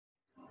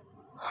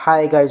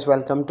Hi guys,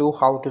 welcome to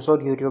How to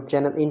Solve YouTube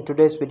channel. In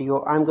today's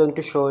video I'm going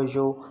to show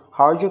you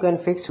how you can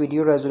fix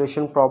video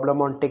resolution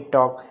problem on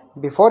TikTok.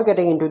 Before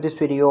getting into this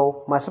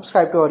video, must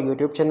subscribe to our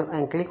YouTube channel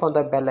and click on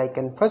the bell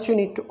icon. First you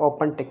need to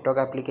open TikTok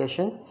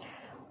application.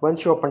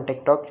 Once you open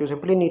TikTok, you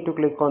simply need to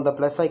click on the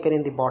plus icon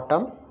in the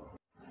bottom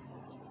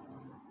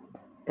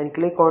and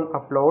click on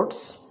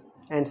uploads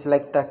and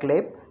select a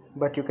clip.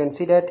 But you can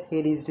see that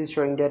here is this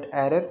showing that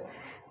error,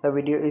 the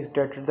video is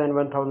greater than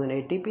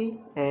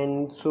 1080p.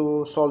 And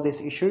to solve this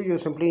issue you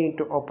simply need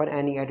to open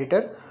any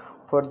editor.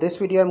 For this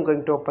video I'm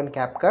going to open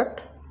CapCut,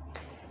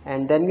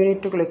 and then you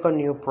need to click on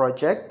new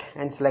project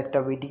and select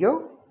a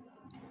video.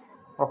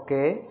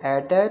 Okay,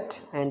 add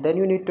that, and then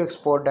you need to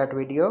export that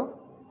video.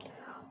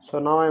 So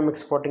now I'm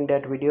exporting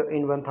that video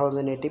in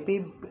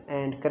 1080p,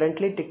 and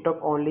currently TikTok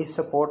only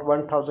support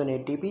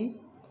 1080p.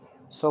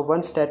 So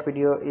once that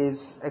video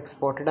is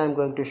exported, I'm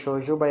going to show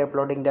you by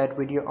uploading that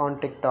video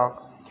on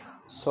TikTok.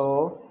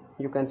 So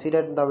you can see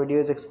that the video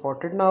is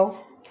exported now,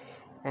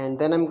 and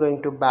then I'm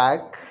going to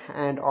back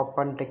and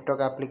open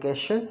TikTok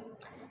application,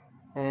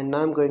 and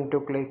now I'm going to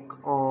click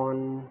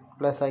on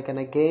plus icon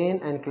again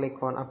and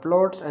click on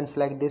uploads and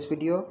select this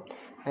video,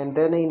 and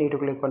then I need to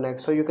click on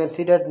next. So you can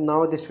see that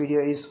now this video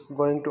is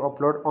going to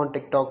upload on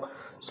TikTok.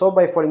 So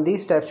by following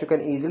these steps you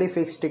can easily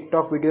fix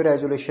TikTok video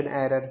resolution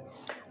error.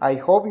 I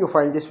hope you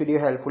find this video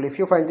helpful. If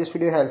you find this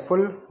video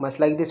helpful, must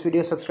like this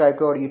video, subscribe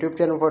to our YouTube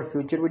channel for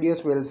future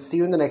videos. We'll see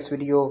you in the next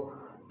video.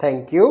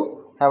 Thank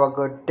you. Have a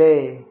good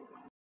day.